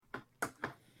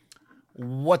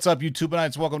What's up, YouTube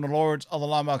Nights? Welcome to Lords of the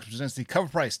Longbox presents the cover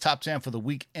price top 10 for the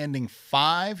week ending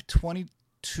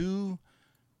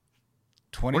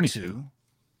 5/22/22.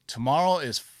 Tomorrow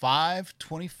is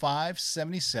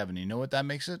 5/25/77. You know what that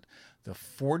makes it? The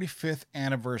 45th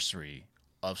anniversary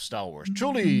of Star Wars.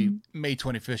 Truly, May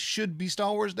 25th should be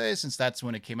Star Wars Day since that's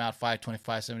when it came out,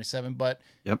 5/25/77. But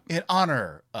in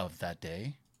honor of that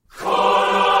day,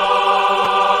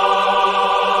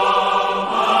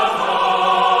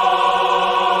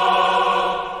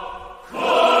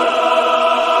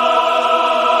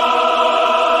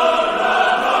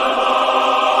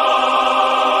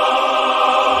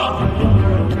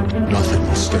 nothing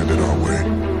will stand in our way.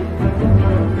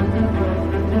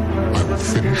 I will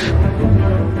finish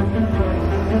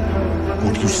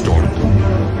what you started.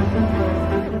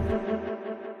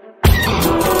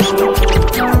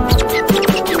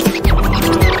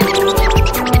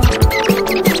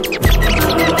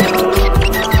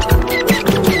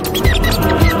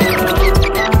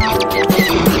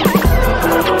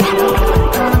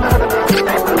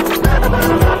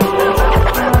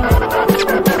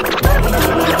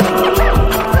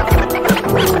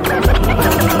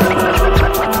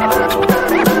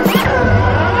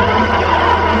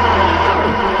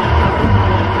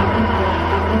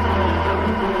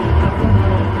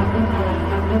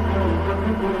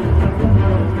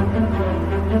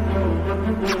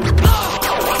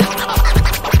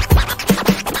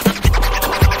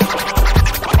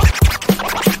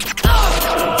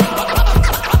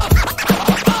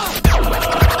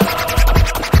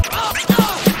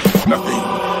 Nothing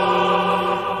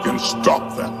can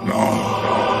stop that now.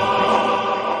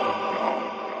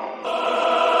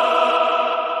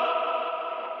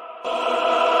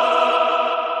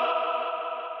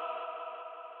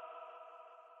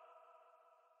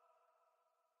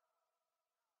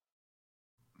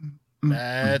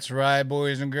 that's right,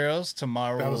 boys and girls.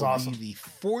 Tomorrow That was will awesome. be the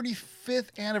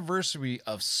 45th anniversary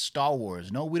of Star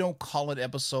Wars. No, we don't call it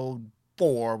Episode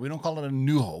 4. We don't call it A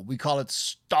New Hope. We call it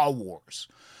Star Wars.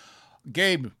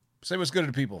 Gabe, say what's good to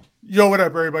the people. Yo, what up,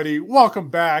 everybody? Welcome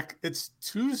back. It's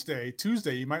Tuesday.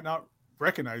 You might not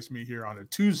recognize me here on a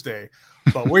Tuesday,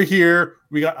 but we're here.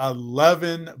 We got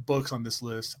 11 books on this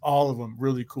list, all of them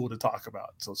really cool to talk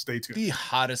about. So stay tuned. The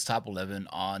hottest top 11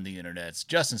 on the internet.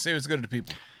 Justin, say what's good to the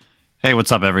people. Hey,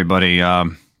 what's up, everybody?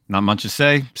 Not much to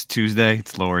say. It's Tuesday.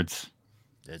 It's Lords.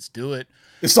 Let's do it.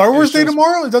 Is Star Wars It Day shows-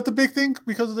 tomorrow? Is that the big thing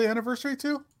because of the anniversary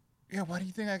too? Yeah, why do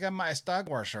you think I got my Star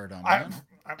Wars shirt on, I, man?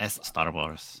 It's Star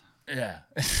Wars. Yeah.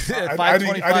 I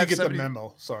didn't get the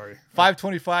memo. Sorry.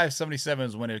 5/25/77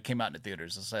 is when it came out in the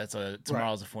theaters. So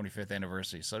tomorrow's the 45th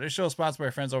anniversary. So this show is sponsored by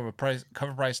our friends over at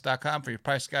coverprice.com for your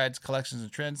price guides, collections,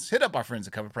 and trends. Hit up our friends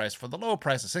at Cover Price for the low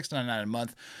price of $6.99 a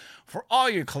month for all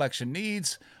your collection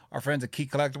needs. Our friends at Key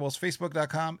Collectibles,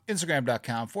 Facebook.com,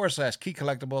 Instagram.com/Key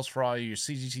Collectibles for all your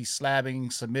CGC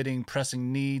slabbing, submitting,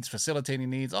 pressing needs, facilitating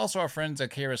needs. Also, our friends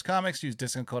at KRS Comics. Use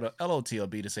discount code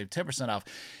LOTLB to save 10% off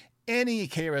any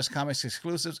KRS Comics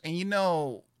exclusives. And you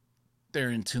know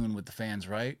they're in tune with the fans,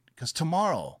 right? Because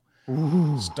tomorrow,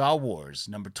 Star Wars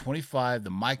number 25, the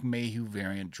Mike Mayhew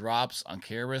variant, drops on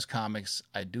KRS Comics,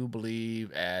 I do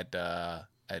believe at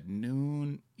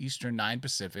noon Eastern, 9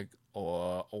 Pacific,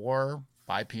 or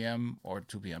 5 p.m. or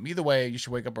 2 p.m. Either way, you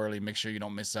should wake up early. Make sure you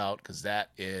don't miss out because that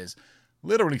is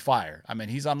literally fire. I mean,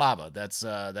 he's on lava. That's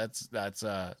Star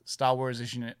Wars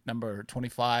issue number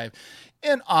 25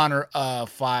 in honor of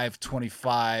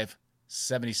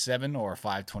 5/25/77 or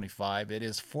 5/25. It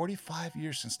is 45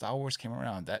 years since Star Wars came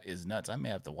around. That is nuts. I may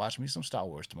have to watch me some Star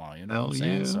Wars tomorrow. You know what I'm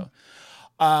saying? Yeah. So,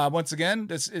 once again,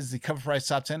 this is the cover price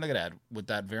top 10. Look at that. With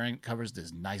that variant covers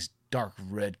this nice dark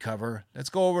red cover. Let's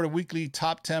go over the weekly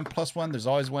top 10 plus one. There's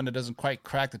always one that doesn't quite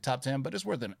crack the top 10, but it's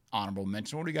worth an honorable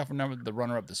mention. What do you got for the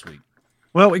runner-up this week?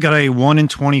 Well, we got a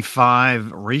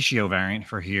 1-in-25 ratio variant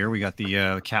for here. We got the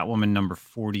Catwoman number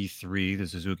 43, the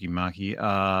Suzuki Maki.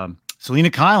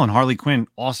 Selena Kyle and Harley Quinn,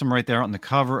 awesome right there on the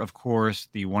cover. Of course,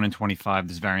 the 1-in-25.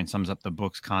 This variant sums up the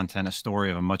book's content, a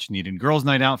story of a much-needed girls'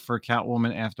 night out for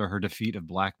Catwoman after her defeat of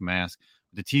Black Mask.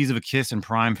 The tease of a kiss and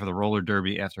prime for the roller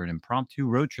derby after an impromptu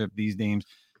road trip. These dames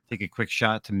take a quick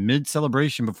shot to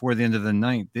mid-celebration before the end of the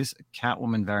night. This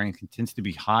Catwoman variant continues to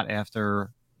be hot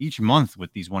after each month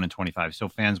with these 1-in-25. So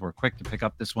fans were quick to pick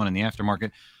up this one in the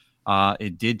aftermarket.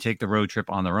 It did take the road trip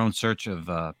on their own search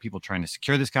of people trying to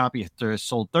secure this copy. It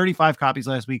sold 35 copies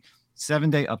last week,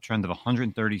 7-day uptrend of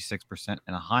 136%,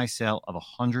 and a high sale of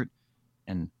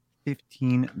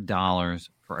 $115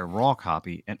 for a raw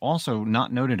copy. And also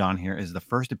not noted on here is the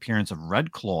first appearance of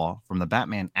Red Claw from the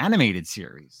Batman animated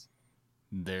series.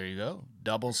 There you go.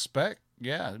 Double spec.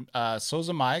 Yeah,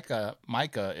 Souza Micah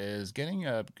is getting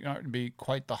to be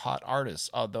quite the hot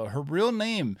artist. Although her real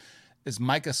name is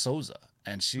Micah Souza,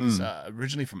 and she's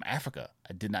originally from Africa.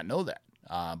 I did not know that.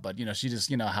 But she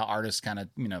just how artists kind of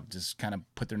just kind of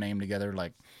put their name together,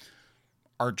 like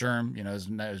Art Germ.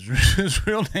 His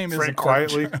real name is Frank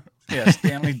Quietly. Yeah,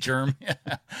 Stanley Germ.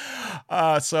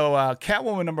 So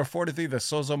Catwoman number 43, the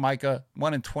Souza Micah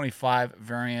 1 in 25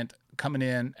 variant, coming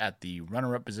in at the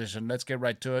runner-up position. Let's get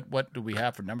right to it. What do we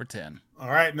have for number 10? All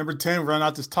right, number 10, run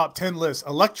out this top 10 list.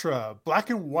 Elektra, black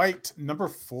and white, number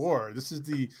 4. This is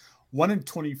the 1 in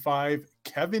 25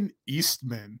 Kevin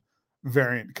Eastman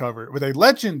variant cover with a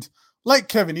legend like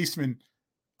Kevin Eastman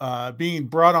being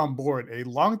brought on board. A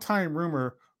longtime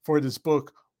rumor for this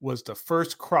book was the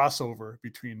first crossover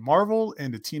between Marvel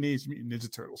and the Teenage Mutant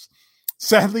Ninja Turtles.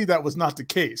 Sadly, that was not the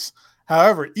case.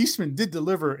 However, Eastman did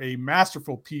deliver a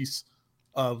masterful piece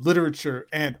of literature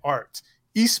and art.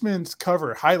 Eastman's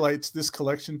cover highlights this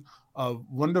collection of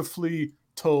wonderfully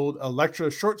told Elektra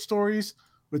short stories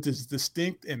with its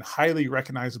distinct and highly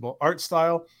recognizable art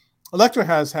style. Elektra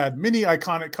has had many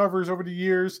iconic covers over the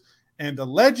years, and the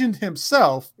legend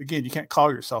himself, again, you can't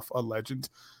call yourself a legend,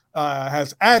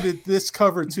 has added this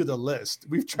cover to the list.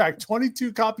 We've tracked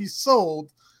 22 copies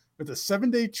sold with a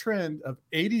 7-day trend of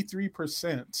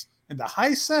 83%, and the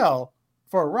high sell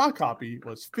for a raw copy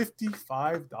was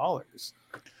 $55.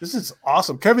 This is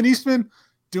awesome. Kevin Eastman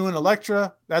doing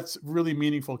Elektra, that's really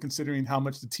meaningful considering how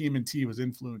much the TMNT was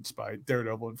influenced by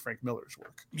Daredevil and Frank Miller's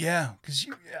work. Yeah, because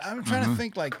I'm trying to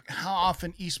think like how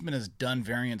often Eastman has done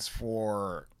variants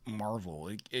for Marvel.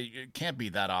 It can't be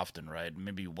that often, right?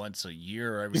 Maybe once a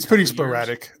year. Or every it's pretty couple years.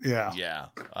 sporadic. Yeah.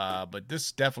 Yeah. But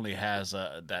this definitely has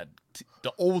the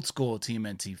old school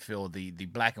TMNT feel, the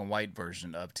black and white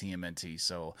version of TMNT.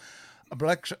 So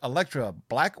Elektra,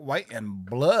 black, white, and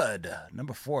blood.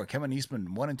 Number 4, Kevin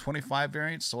Eastman, 1 in 25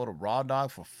 variant, sold a raw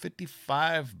dog for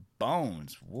 55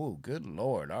 bones. Whoa, good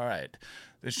Lord. All right.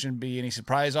 This shouldn't be any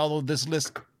surprise, although this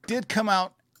list did come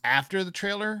out after the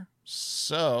trailer.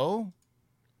 So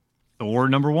Thor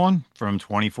number 1 from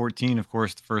 2014. Of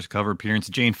course, the first cover appearance.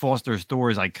 Jane Foster's Thor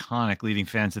is iconic, leading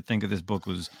fans to think of this book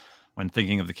was when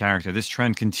thinking of the character. This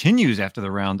trend continues after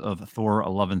the round of Thor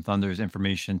Love and Thunder's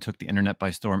information took the internet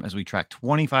by storm as we tracked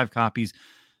 25 copies,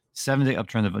 7-day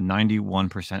uptrend of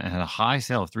 91%, and had a high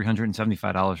sale of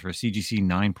 $375 for a CGC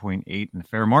 9.8 and a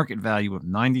fair market value of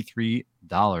 $93.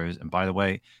 And by the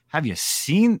way, have you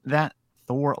seen that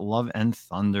Thor Love and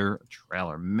Thunder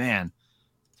trailer? Man,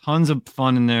 tons of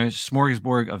fun in there.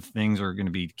 Smorgasbord of things are going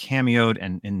to be cameoed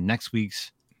and in next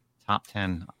week's top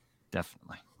 10,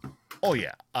 definitely. Oh,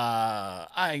 yeah.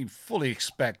 I fully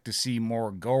expect to see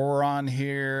more Goron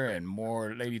here and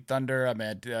more Lady Thunder. I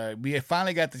mean, we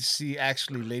finally got to see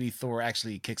actually Lady Thor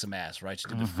actually kick some ass, right? She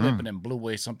did the flip and then blew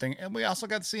away something. And we also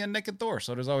got to see a naked Thor.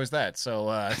 So there's always that.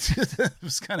 So it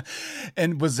was kind of,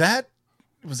 and was that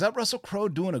Russell Crowe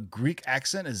doing a Greek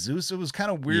accent as Zeus? It was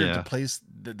kind of weird to place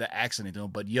the accent he doing,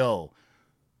 but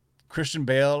Christian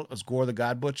Bale as Gore the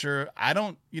God Butcher.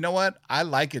 You know what? I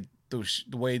like it.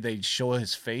 The way they show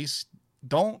his face.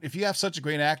 If you have such a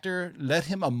great actor, let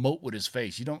him emote with his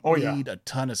face. You don't need a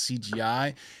ton of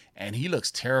CGI, and he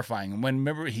looks terrifying. And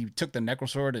remember he took the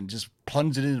Necrosword and just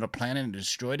plunged it into the planet and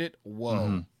destroyed it?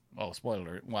 Whoa. Oh,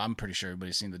 spoiler. Well, I'm pretty sure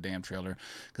everybody's seen the damn trailer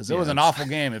because it was an awful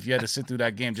game if you had to sit through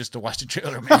that game just to watch the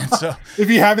trailer, man. So if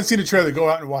you haven't seen the trailer, go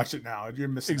out and watch it now. You're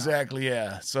missing exactly, out.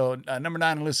 Yeah. So number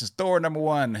 9 on the list is Thor number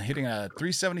 1, hitting a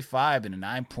 375 and a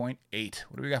 9.8.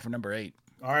 What do we got for number 8?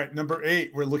 All right, number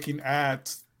 8, we're looking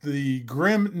at the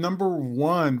Grimm number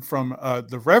 1 from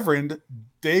the Reverend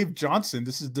Dave Johnson.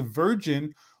 This is the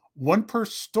Virgin, 1 per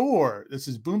store. This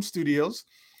is Boom Studios.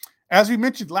 As we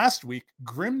mentioned last week,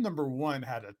 Grimm number 1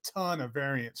 had a ton of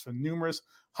variants from numerous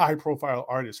high-profile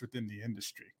artists within the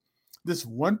industry. This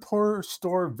 1 per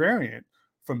store variant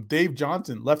from Dave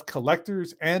Johnson left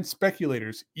collectors and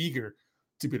speculators eager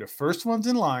to be the first ones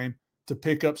in line to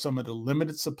pick up some of the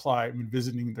limited supply when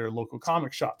visiting their local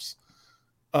comic shops.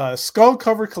 Skull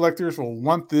cover collectors will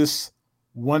want this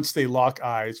once they lock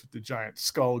eyes with the giant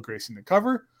skull gracing the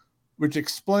cover, which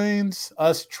explains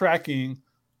us tracking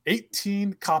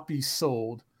 18 copies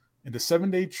sold and a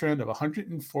 7-day trend of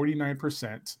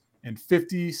 149% and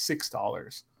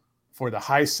 $56 for the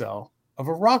high sell of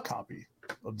a raw copy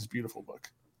of this beautiful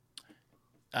book.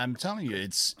 I'm telling you,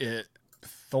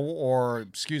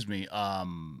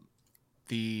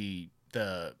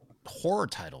 the horror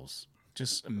titles,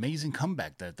 just amazing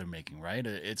comeback that they're making, right?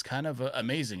 It's kind of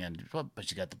amazing, but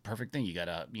you got the perfect thing. You got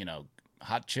a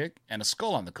hot chick and a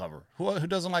skull on the cover. Who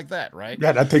doesn't like that, right?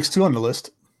 Yeah, that takes 2 on the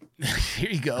list. Here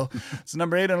you go. So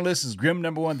number 8 on the list is Grimm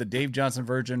number 1, the Dave Johnson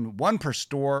version, 1 per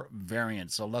store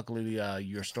variant. So luckily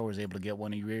your store was able to get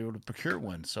one and you were able to procure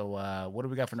one. So what do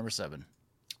we got for number 7?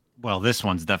 Well, this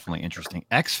one's definitely interesting.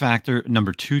 X Factor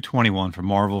number 221 from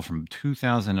Marvel from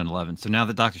 2011. So now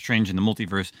that Doctor Strange in the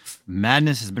Multiverse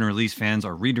Madness has been released, fans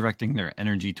are redirecting their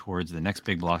energy towards the next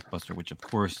big blockbuster, which, of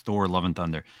course, Thor Love and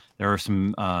Thunder. There are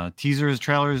some teasers,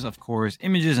 trailers, of course,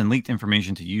 images, and leaked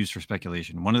information to use for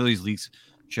speculation. One of these leaks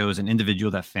shows an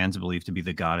individual that fans believe to be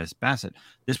the goddess Bastet.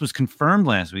 This was confirmed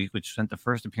last week, which sent the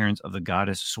first appearance of the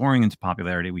goddess soaring into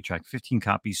popularity. We tracked 15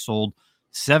 copies sold,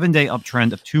 7-day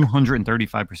uptrend of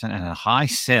 235%, and a high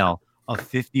sale of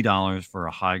 $50 for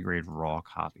a high-grade raw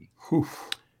copy. Whew.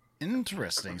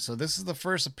 Interesting. So this is the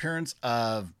first appearance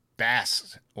of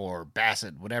Bastet, or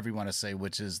Bastet, whatever you want to say,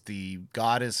 which is the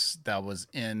goddess that was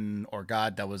in, or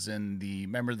god that was in the,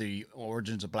 remember the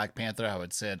origins of Black Panther, how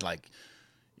it said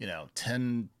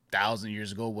 10,000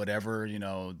 years ago, whatever,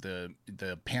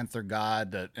 the Panther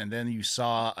god, and then you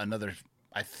saw another,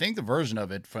 I think the version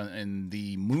of it from in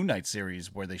the Moon Knight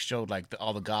series where they showed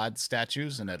all the god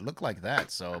statues and it looked like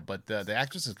that. So, but the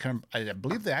actress has I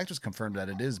believe the actress confirmed that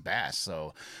it is Bass.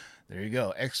 So there you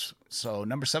go. So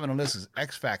number 7 on the list is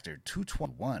X Factor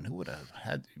 221. Who would have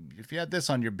had, if you had this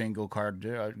on your bingo card,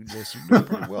 you're doing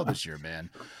pretty well this year, man.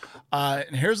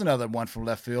 And here's another one from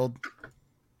left field.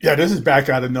 Yeah, this is back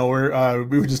out of nowhere.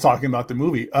 We were just talking about the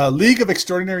movie. League of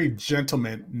Extraordinary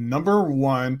Gentlemen, number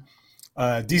 1,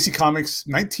 DC Comics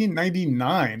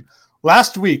 1999.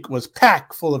 Last week was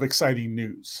packed full of exciting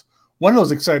news. One of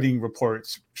those exciting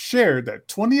reports shared that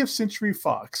 20th Century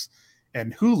Fox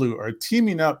and Hulu are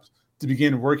teaming up to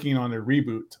begin working on a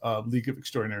reboot of League of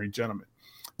Extraordinary Gentlemen.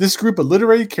 This group of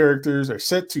literary characters are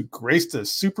set to grace the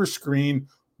super screen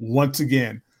once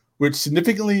again, which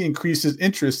significantly increases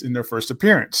interest in their first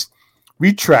appearance.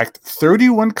 We tracked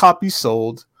 31 copies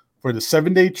sold for the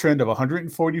 7-day trend of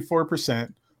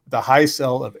 144%, the high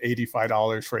sell of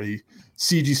 $85 for a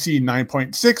CGC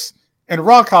 9.6, and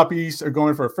raw copies are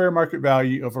going for a fair market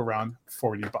value of around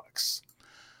 $40.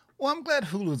 Well, I'm glad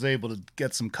Hulu's able to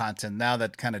get some content now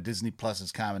that kind of Disney Plus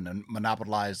has kind of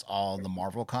monopolized all the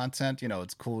Marvel content.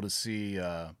 It's cool to see,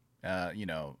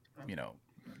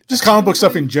 just comic book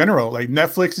stuff in general. Like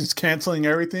Netflix is canceling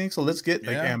everything, so let's get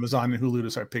Amazon and Hulu to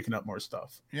start picking up more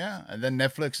stuff. Yeah, and then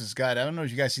Netflix has got, I don't know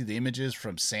if you guys see the images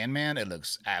from Sandman. It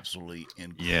looks absolutely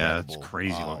incredible. Yeah, it's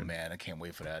crazy. Oh, man, I can't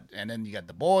wait for that. And then you got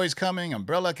The Boys coming,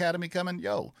 Umbrella Academy coming.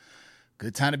 Yo,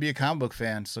 good time to be a comic book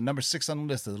fan. So number 6 on the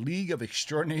list, The League of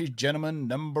Extraordinary Gentlemen,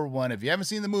 number 1. If you haven't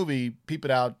seen the movie, peep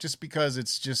it out, just because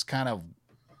it's just kind of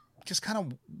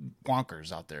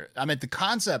wonkers out there. I mean, the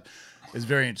concept is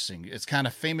very interesting. It's kind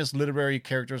of famous literary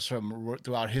characters from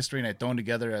throughout history and they're thrown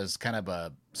together as kind of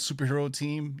a superhero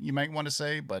team, you might want to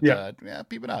say. But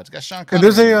peep it out. It's got Sean Connery.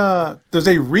 And there's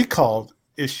a recalled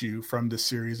issue from this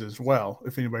series as well,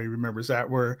 if anybody remembers that,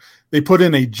 where they put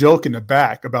in a joke in the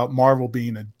back about Marvel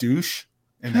being a douche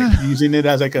and using it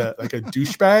as like a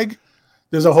douchebag.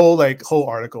 There's a whole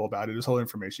article about it. There's whole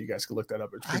information. You guys can look that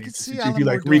up. I could see if you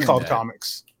like recalled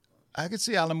comics. I could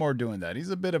see Alan Moore doing that.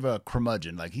 He's a bit of a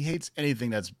curmudgeon. He hates anything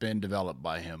that's been developed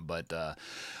by him. But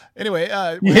anyway.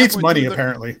 He hates money,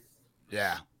 apparently.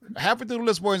 Yeah. Halfway through the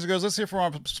list, boys and girls, let's hear from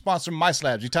our sponsor,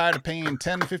 MySlabs. You tired of paying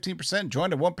 10 to 15%?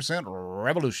 Join the 1%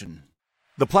 revolution.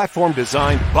 The platform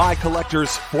designed by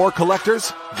collectors for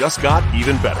collectors just got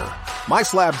even better.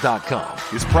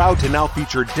 MySlabs.com is proud to now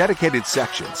feature dedicated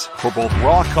sections for both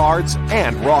raw cards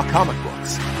and raw comic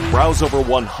books. Browse over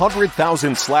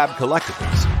 100,000 slab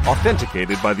collectibles,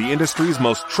 authenticated by the industry's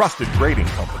most trusted grading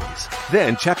companies.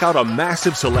 Then check out a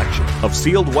massive selection of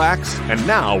sealed wax and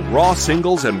now raw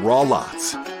singles and raw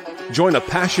lots. Join a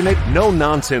passionate,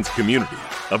 no-nonsense community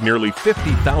of nearly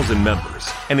 50,000 members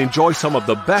and enjoy some of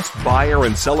the best buyer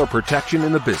and seller protection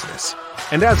in the business.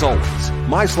 And as always,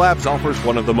 MySlabs offers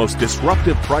one of the most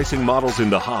disruptive pricing models in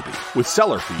the hobby, with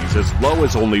seller fees as low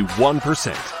as only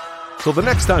 1%. So the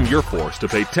next time you're forced to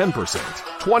pay 10%,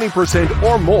 20%,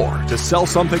 or more to sell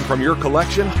something from your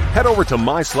collection, head over to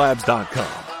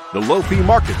MySlabs.com, the low-fee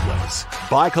marketplace,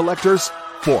 by collectors,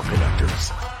 for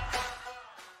collectors.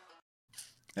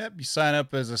 Yep, you sign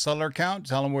up as a seller account,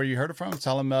 tell them where you heard it from,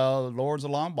 tell them Lords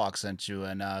of Long Box sent you,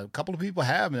 and a couple of people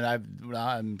have,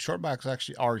 and Shortbox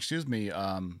actually, or excuse me,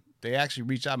 they actually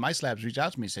reached out, MySlabs reached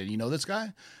out to me and said, you know this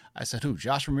guy? I said, who,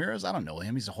 Josh Ramirez? I don't know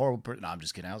him. He's a horrible person. No, I'm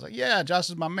just kidding. I was like, yeah, Josh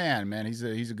is my man. He's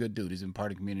a good dude. He's been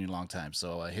part of the community a long time,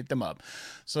 so I hit them up.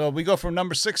 So we go from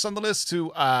number 6 on the list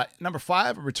to number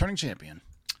 5, a returning champion.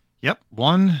 Yep,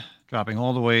 one dropping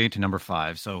all the way to number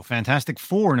 5. So Fantastic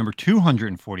Four, number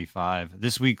 245.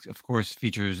 This week, of course,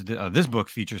 features this book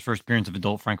features first appearance of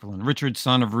adult Franklin Richards,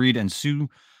 son of Reed and Sue,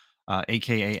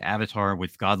 aka Avatar,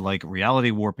 with godlike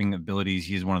reality warping abilities.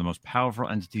 He is one of the most powerful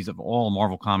entities of all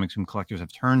Marvel Comics, whom collectors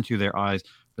have turned to their eyes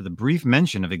for the brief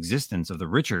mention of existence of the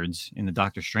Richards in the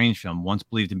Doctor Strange film. Once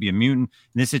believed to be a mutant,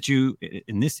 in this issue,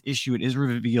 it is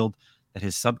revealed that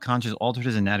his subconscious altered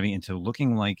his anatomy into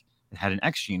looking like it had an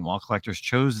X gene, while collectors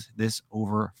chose this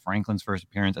over Franklin's first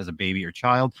appearance as a baby or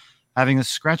child, having us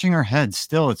scratching our heads.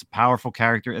 Still, it's a powerful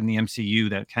character in the MCU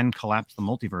that can collapse the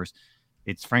multiverse.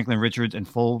 It's Franklin Richards in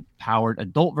full-powered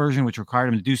adult version, which required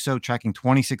him to do so, tracking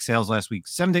 26 sales last week,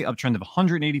 7-day uptrend of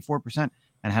 184%,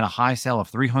 and had a high sale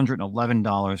of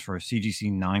 $311 for a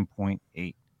CGC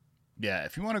 9.8. Yeah,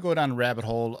 if you want to go down the rabbit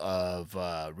hole of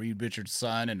Reed Richards'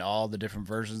 son and all the different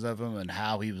versions of him and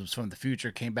how he was from the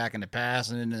future, came back in the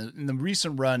past, and in the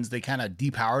recent runs, they kind of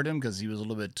depowered him because he was a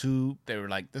little bit too, they were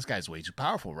like, this guy's way too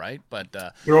powerful, right? But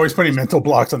they're always putting mental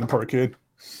blocks on the poor kid.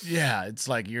 Yeah, it's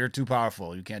like, you're too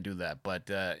powerful. You can't do that. But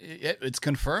it's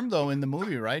confirmed, though, in the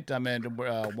movie, right? I mean,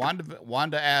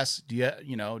 Wanda asks, do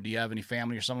you have any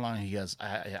family or something like that? He goes,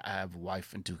 I have a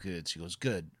wife and 2 kids. She goes,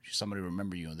 good. Somebody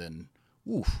remember you. And then,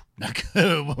 oof, not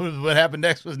good. What happened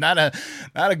next was not a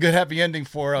good happy ending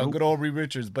for good old Reed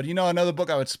Richards. But another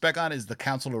book I would spec on is The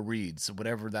Council of Reeds,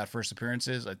 whatever that first appearance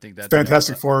is. I think that's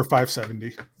Fantastic Four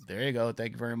 570. There you go.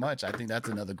 Thank you very much. I think that's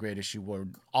another great issue where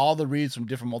all the Reeds from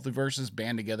different multiverses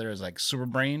band together as like Super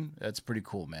Brain. That's pretty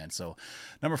cool, man. So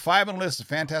number 5 on the list is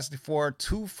Fantastic Four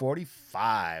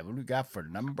 245. What do we got for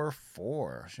number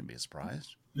 4? Shouldn't be a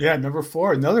surprise. Yeah, number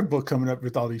 4, another book coming up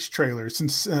with all these trailers.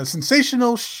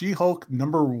 Sensational She-Hulk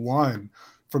number 1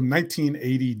 from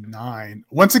 1989.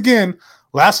 Once again,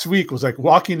 last week was like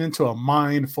walking into a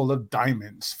mine full of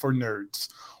diamonds for nerds.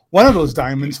 One of those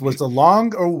diamonds was the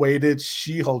long-awaited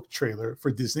She-Hulk trailer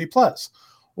for Disney+.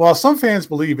 While some fans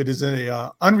believe it is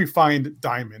an unrefined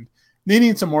diamond,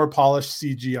 needing some more polished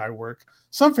CGI work,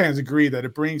 some fans agree that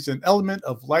it brings an element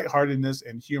of lightheartedness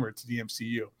and humor to the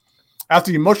MCU.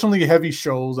 After emotionally heavy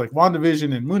shows like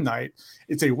WandaVision and Moon Knight,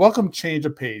 it's a welcome change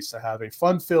of pace to have a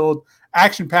fun-filled,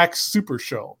 action-packed super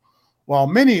show. While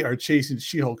many are chasing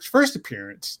She-Hulk's first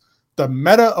appearance, the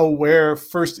meta-aware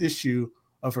first issue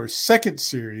of her second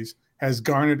series has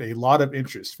garnered a lot of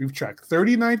interest. We've tracked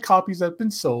 39 copies that have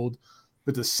been sold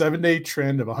with a 7-day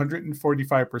trend of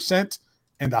 145%,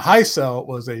 and the high sell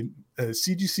was a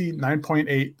CGC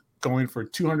 9.8 going for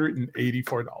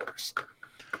 $284.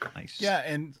 Nice. Yeah,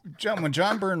 and when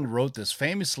John Byrne wrote this,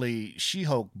 famously,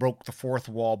 She-Hulk broke the fourth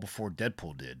wall before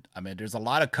Deadpool did. I mean, there's a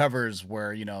lot of covers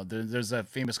where, there's a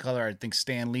famous color, I think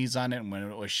Stan Lee's on it, and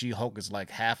when She-Hulk is like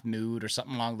half nude or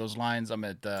something along those lines. I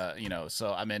mean,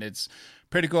 so, I mean, it's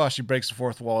pretty cool how she breaks the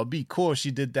fourth wall. It'd be cool if she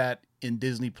did that in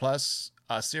Disney Plus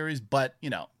series, but,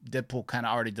 Deadpool kind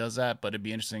of already does that, but it'd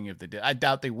be interesting if they did. I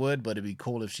doubt they would, but it'd be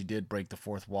cool if she did break the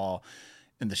fourth wall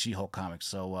in the She-Hulk comics.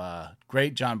 So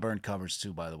great John Byrne covers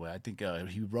too, by the way. I think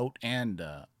he wrote and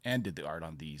did the art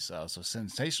on these. So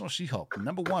Sensational She-Hulk,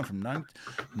 number 1 from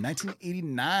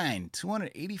 1989,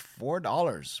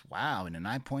 $284. Wow, and a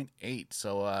 9.8.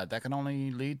 So that can only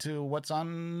lead to what's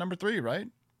on number 3, right?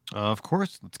 Of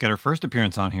course. Let's get her first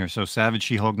appearance on here. So Savage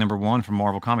She-Hulk number 1 from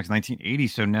Marvel Comics 1980.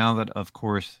 So now that, of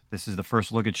course, this is the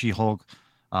first look at She-Hulk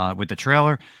with the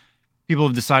trailer, people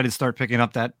have decided to start picking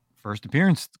up that first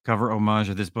appearance. The cover homage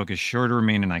of this book is sure to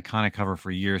remain an iconic cover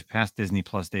for years past Disney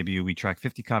Plus debut. We tracked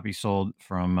 50 copies sold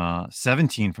from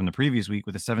 17 from the previous week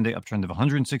with a 7-day uptrend of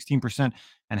 116%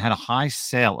 and had a high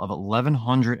sale of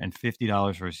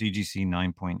 $1,150 for a CGC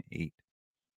 9.8.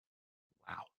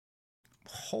 Wow.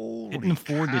 Holy Hitting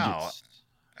 4 cow. digits.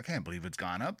 I can't believe it's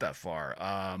gone up that far.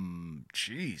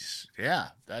 Jeez. Yeah,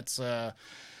 that's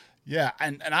yeah,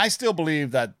 and I still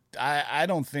believe that I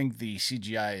don't think the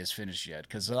CGI is finished yet,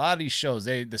 because a lot of these shows,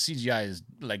 the CGI is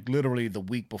like literally the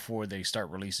week before they start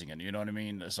releasing it. You know what I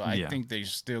mean? So I think they're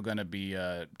still going to be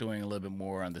doing a little bit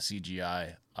more on the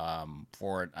CGI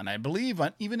for it. And I believe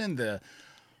even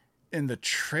in the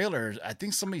trailers, I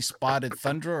think somebody spotted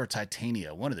Thundra or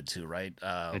Titania, one of the two, right?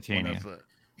 Titania.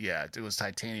 Yeah, it was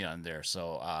Titania on there.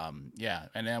 So, yeah.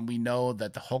 And then we know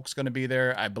that the Hulk's going to be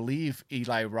there. I believe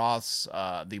Eli Roth's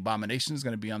The Abomination is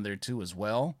going to be on there too as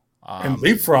well. And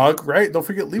Leapfrog, right? Don't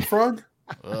forget Leapfrog.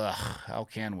 Ugh, how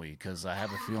can we? Because I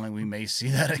have a feeling we may see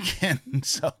that again.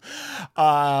 So,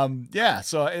 yeah.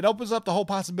 So it opens up the whole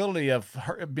possibility of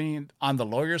her being on the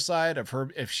lawyer side of her.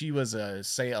 If she was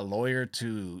say a lawyer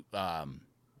to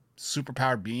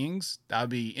superpowered beings, that would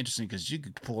be interesting, because you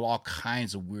could pull all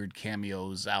kinds of weird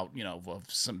cameos out, of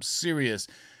some serious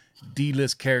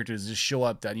D-list characters just show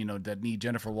up that that need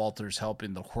Jennifer Walters' help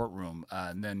in the courtroom,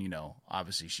 and then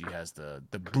obviously she has the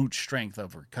brute strength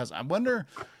of her cousin. I wonder.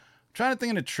 Trying to think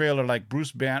in the trailer, like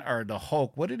Bruce Banner or the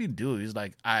Hulk, what did he do? He's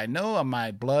like, I know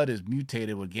my blood is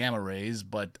mutated with gamma rays,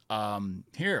 but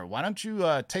here, why don't you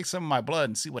take some of my blood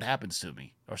and see what happens to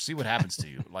me, or see what happens to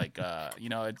you? Like,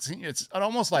 it's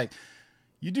almost like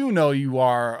you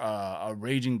are a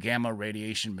raging gamma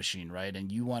radiation machine, right?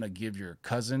 And you want to give your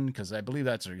cousin, because I believe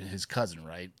that's his cousin,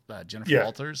 right? Jennifer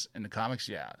Walters in the comics,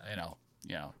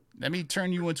 Let me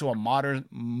turn you into a modern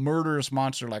murderous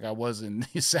monster like I was in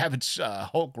the Savage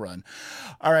Hulk run.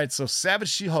 All right, so Savage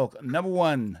She-Hulk, #1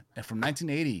 from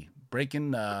 1980,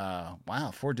 breaking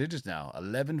 4 digits now,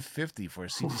 1150 for a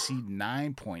CGC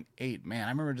 9.8. Man, I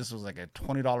remember this was like a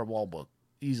 $20 wall book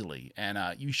easily, and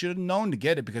you should have known to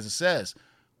get it because it says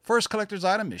first collector's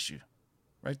item issue,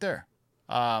 right there.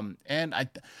 And I'm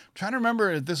trying to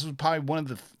remember if this was probably one of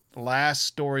the last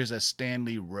stories that Stan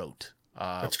Lee wrote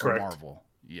That's for correct. Marvel.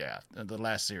 Yeah, the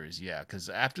last series, because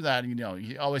after that,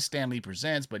 he always Stan Lee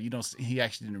presents, but he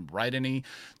actually didn't write any.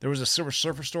 There was a Silver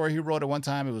Surfer story he wrote at one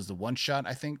time. It was the one shot,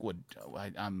 I think.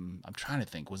 I'm trying to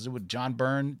think. Was it with John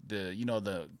Byrne?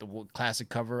 The classic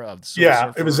cover of the Silver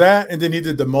Surfer? It was that, and then he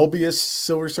did the Mobius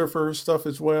Silver Surfer stuff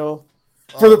as well.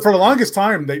 For the longest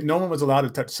time, no one was allowed to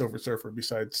touch Silver Surfer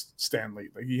besides Stan Lee.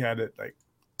 Like he had it like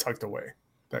tucked away.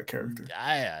 That character.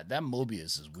 That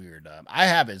Mobius is weird. I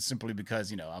have it simply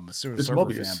because I'm a Silver Surfer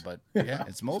fan, but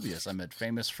it's Mobius. I'm a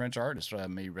famous French artist.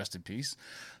 May he rest in peace.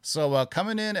 So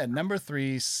coming in at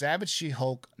 #3, Savage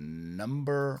She-Hulk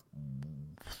 #1.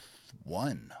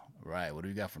 Right. What do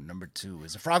we got from #2?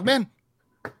 Is it Frogman?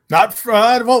 Not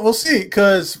well, we'll see.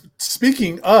 Because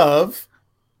speaking of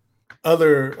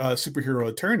other superhero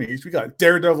attorneys, we got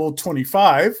Daredevil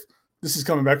 25. This is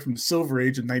coming back from the Silver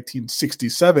Age in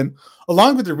 1967.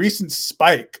 Along with the recent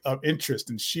spike of interest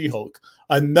in She-Hulk,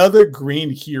 another green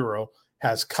hero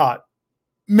has caught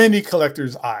many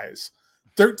collectors' eyes.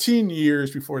 13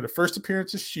 years before the first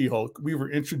appearance of She-Hulk, we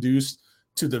were introduced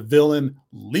to the villain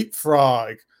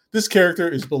Leapfrog. This character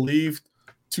is believed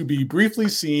to be briefly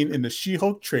seen in the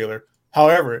She-Hulk trailer.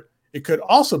 However, it could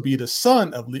also be the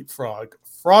son of Leapfrog,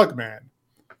 Frogman.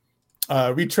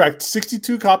 We tracked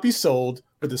 62 copies sold,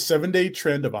 with a 7-day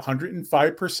trend of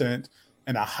 105%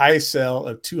 and a high sale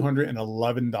of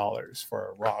 $211 for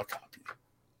a raw copy.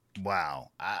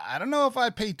 Wow. I don't know if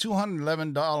I'd pay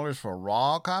 $211 for a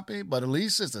raw copy, but at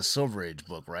least it's a Silver Age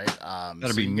book, right?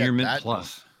 That'll be near mint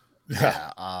plus.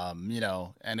 Yeah.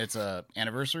 And it's a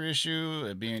anniversary issue,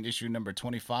 it being issue number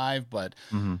 25, but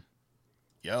we'll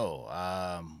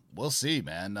see,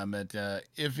 man. I mean,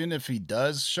 if he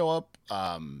does show up,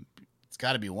 it's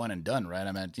got to be one and done, right?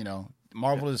 I mean,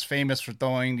 Marvel is famous for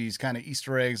throwing these kind of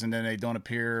Easter eggs and then they don't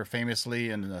appear famously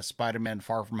in Spider-Man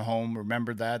Far From Home.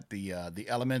 Remember that? The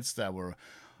elements that were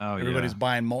everybody's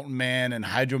buying Molten Man and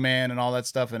Hydro Man and all that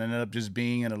stuff, and ended up just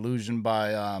being an illusion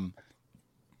by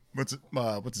what's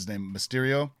his name?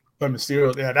 Mysterio? But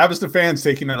Mysterio, that was the fans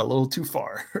taking that a little too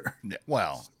far. Yeah,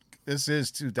 well, this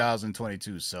is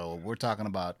 2022, so we're talking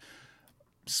about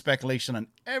speculation on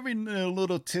every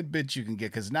little tidbit you can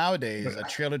get, because nowadays a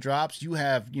trailer drops, you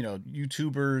have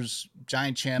YouTubers,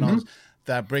 giant channels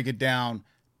that break it down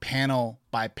panel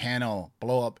by panel,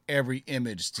 blow up every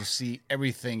image to see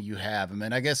everything you have. I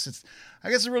mean, I guess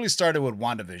it really started with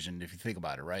WandaVision, if you think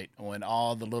about it, right? When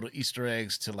all the little Easter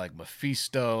eggs to like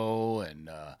Mephisto and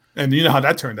you know how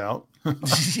that turned out.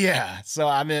 Yeah. So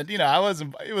I mean,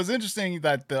 it was interesting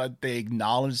that they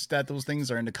acknowledged that those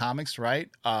things are in the comics, right?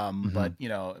 But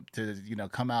to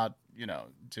come out,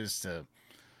 just to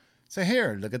say,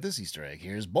 here, look at this Easter egg.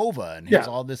 Here's Bova, and here's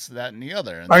all this, that, and the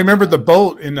other. And I remember the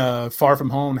boat in Far From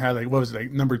Home had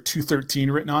number 213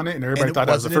 written on it, and everybody thought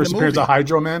that was the first appearance of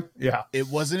Hydro Man. Yeah, it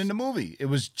wasn't in the movie. It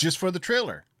was just for the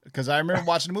trailer. Because I remember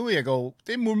watching the movie, I go,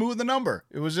 they removed the number.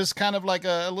 It was just kind of like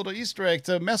a little Easter egg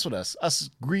to mess with us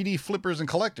greedy flippers and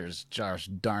collectors. Josh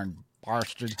darn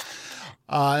bastard.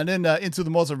 And then Into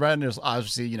the Multiverse of Madness,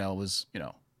 obviously,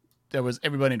 there was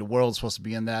everybody in the world supposed to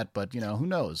be in that, but who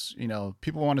knows?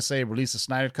 People want to say release the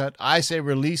Snyder cut. I say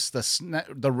release the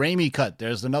Raimi cut.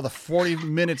 There's another 40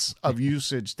 minutes of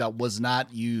usage that was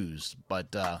not used,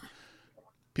 but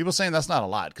people saying that's not a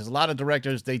lot, because a lot of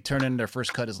directors, they turn in their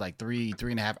first cut is like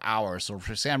 3.5 hours. So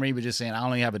for Sam Raimi just saying I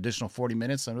only have additional 40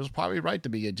 minutes, and it was probably right to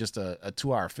be just a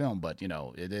 2-hour film, but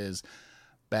it is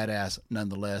badass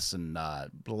nonetheless, and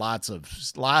lots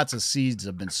of seeds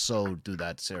have been sowed through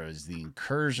that series. The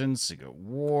Incursion, Secret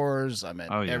Wars,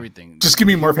 everything. Just give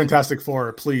me more Fantastic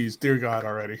Four, please, dear God,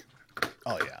 already.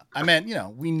 Oh yeah, I mean,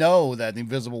 we know that the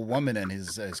Invisible Woman and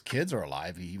his kids are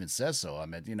alive. He even says so. I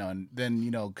mean, and then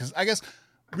because I guess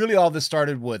really all this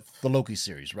started with the Loki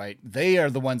series, right? They are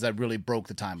the ones that really broke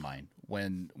the timeline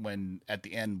when at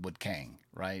the end with Kang,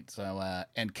 right? So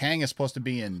and Kang is supposed to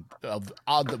be in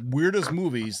the weirdest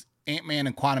movies. Ant-Man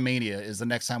and Quantumania is the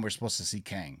next time we're supposed to see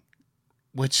Kang.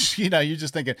 Which, you're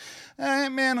just thinking,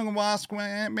 Ant-Man and Wasp,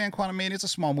 Ant-Man, Quantumania, it's a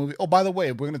small movie. Oh, by the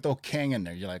way, we're going to throw Kang in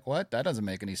there. You're like, what? That doesn't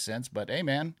make any sense. But, hey,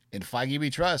 man, in Feige we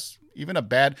trust. Even a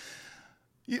bad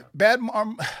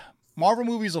Marvel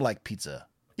movies are like pizza.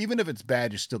 Even if it's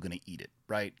bad, you're still going to eat it,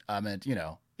 right? I mean,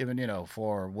 even,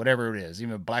 for whatever it is,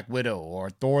 even Black Widow or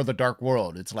Thor the Dark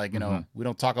World, it's like, we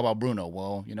don't talk about Bruno.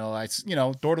 Well,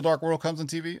 Thor the Dark World comes on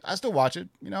TV. I still watch it,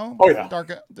 Oh, yeah.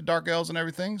 The Dark Elves and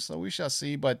everything. So we shall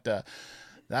see. But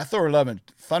that Thor 11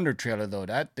 Thunder trailer, though,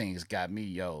 that thing's got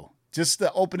me, Just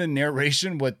the opening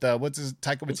narration with, what's his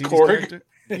Taika Waititi's character?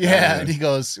 Yeah, and he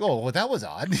goes, "Oh, well, that was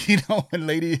odd." When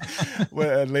Lady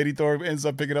Thor ends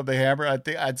up picking up the hammer, I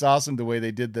think it's awesome the way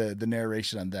they did the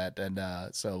narration on that, and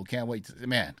so can't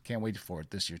wait for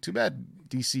it this year. Too bad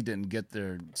DC didn't get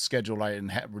their schedule right and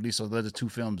release those other 2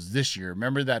 films this year.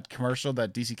 Remember that commercial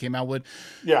that DC came out with?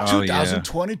 Yeah,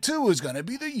 2022 is going to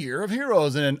be the year of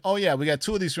heroes, and then, we got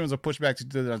 2 of these films are pushed back to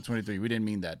 2023. We didn't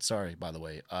mean that. Sorry, by the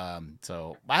way.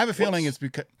 So I have a feeling it's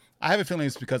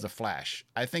because of Flash.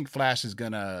 I think Flash is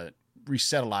going to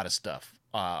reset a lot of stuff,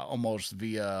 almost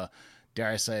via, dare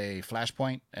I say,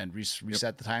 Flashpoint, and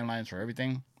reset the timelines for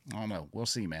everything. I don't know. We'll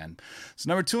see, man. So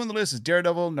number 2 on the list is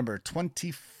Daredevil, number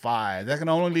 25. That can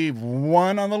only leave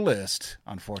one on the list,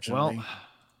 unfortunately. Well,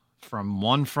 from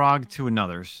one frog to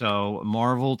another. So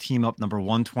Marvel Team Up number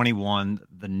 121,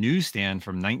 the newsstand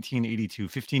from 1982,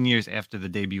 15 years after the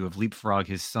debut of Leapfrog,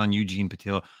 his son Eugene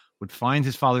Patil would find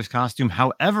his father's costume.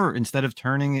 However, instead of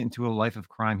turning it into a life of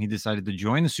crime, he decided to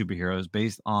join the superheroes.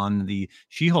 Based on the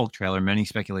She-Hulk trailer, many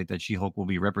speculate that She-Hulk will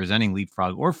be representing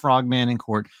Leapfrog or Frogman in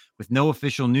court. With no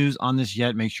official news on this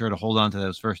yet, make sure to hold on to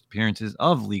those first appearances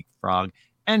of Leapfrog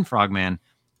and Frogman.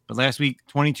 But last week,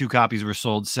 22 copies were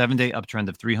sold, 7-day uptrend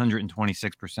of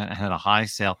 326%, and had a high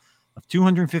sale of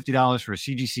 $250 for a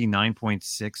CGC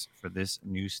 9.6 for this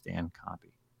newsstand copy.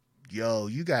 Yo,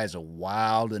 you guys are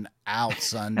wild and out,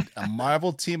 son. A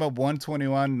Marvel Team Up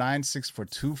 121, 9.6 for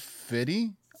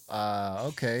 250.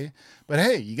 Okay, but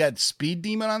hey, you got Speed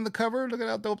Demon on the cover. Look at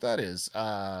how dope that is.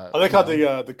 I like how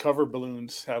the cover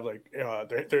balloons have like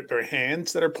their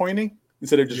hands that are pointing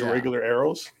instead of just regular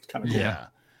arrows. It's kind of cool. Yeah.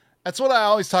 That's what I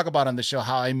always talk about on the show,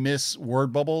 how I miss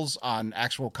word bubbles on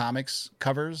actual comics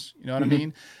covers. You know what I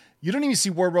mean? You don't even see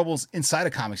word bubbles inside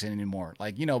of comics anymore.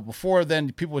 Like, before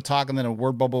then people would talk and then a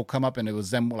word bubble would come up and it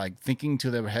was them like thinking to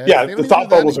their head. Yeah, the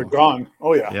thought bubbles are gone.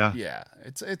 Oh yeah. Yeah.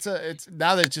 It's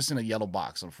now that it's just in a yellow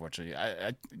box, unfortunately.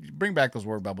 I bring back those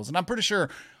word bubbles. And I'm pretty sure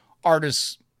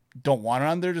artists don't want it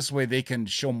on there just the way they can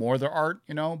show more of their art,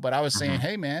 but I was saying,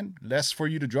 hey man, less for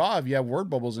you to draw if you have word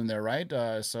bubbles in there, right?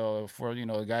 So for,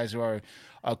 the guys who are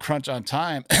crunch on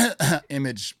time,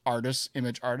 image artists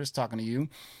talking to you.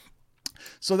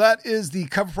 So that is the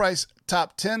Cover Price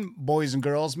Top 10, boys and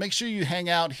girls. Make sure you hang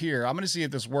out here. I'm going to see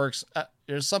if this works.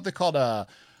 There's something called a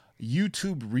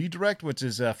YouTube redirect, which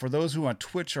is for those who on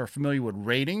Twitch are familiar with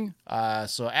rating.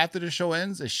 So after the show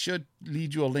ends, it should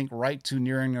lead you a link right to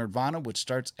Nearing Nirvana, which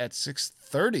starts at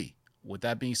 6:30. With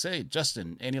that being said,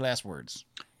 Justin, any last words?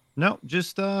 No,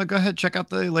 just go ahead, check out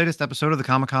the latest episode of the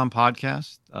Comic-Con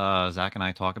podcast. Zach and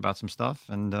I talk about some stuff,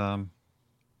 and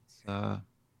it's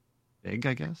big,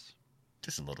 I guess.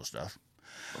 Just a little stuff.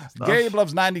 Gabe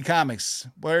Loves 90 Comics.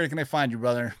 Where can I find you,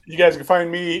 brother? You guys can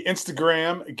find me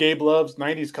Instagram, Gabe Loves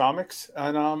 90s Comics,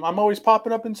 and I'm always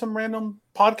popping up in some random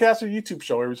podcast or YouTube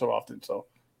show every so often. So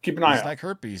keep an eye out. It's like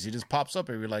herpes. He just pops up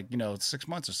every 6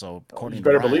 months or so. You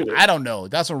better believe it. I don't know.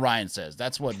 That's what Ryan says.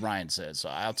 That's what Ryan says. So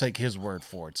I'll take his word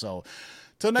for it. So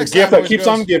till next time, the gift that keeps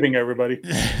girls, on giving, everybody.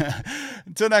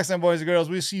 Until next time, boys and girls,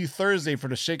 we'll see you Thursday for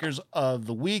the Shakers of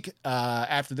the Week.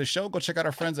 After the show, go check out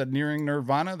our friends at Nearing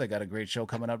Nirvana. They got a great show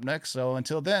coming up next. So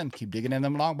until then, keep digging in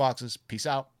them long boxes. Peace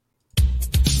out.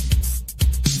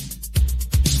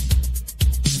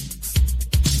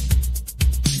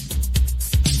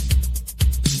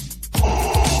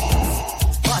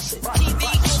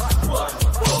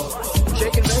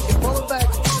 Shake and bake and pull it back.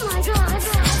 Oh my God.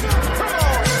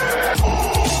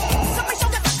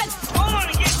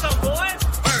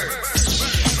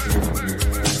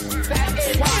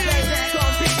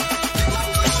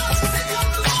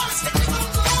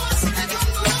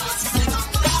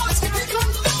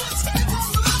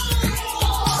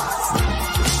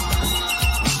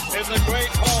 In the great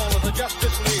hall of the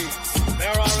Justice League,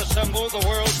 there are assembled the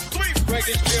world's 3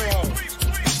 greatest heroes.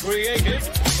 created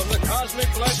from the cosmic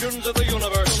legends of the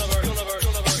universe.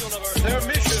 Their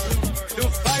mission, to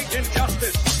fight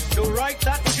injustice, to right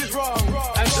that which is wrong,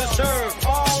 and to serve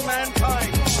all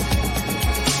mankind.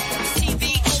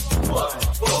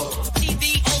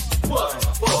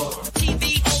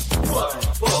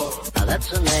 Now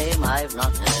that's a name I've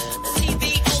not heard.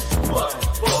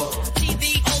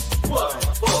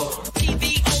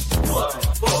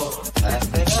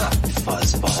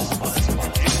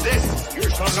 In this, you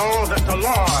shall know that the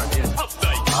Lord is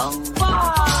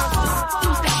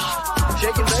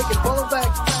Shake and bake and pull it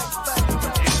back.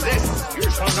 In this, you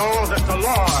shall know that the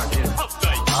Lord is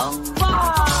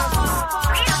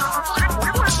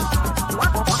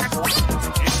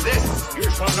In this, you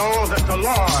shall know that the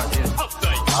Lord is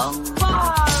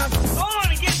Go on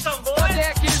and get some, boys.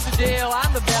 Jack, here's the deal.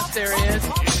 I'm the best there is.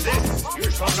 In this,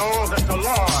 you shall know that the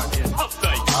Lord is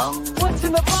What's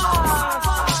in the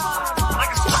box?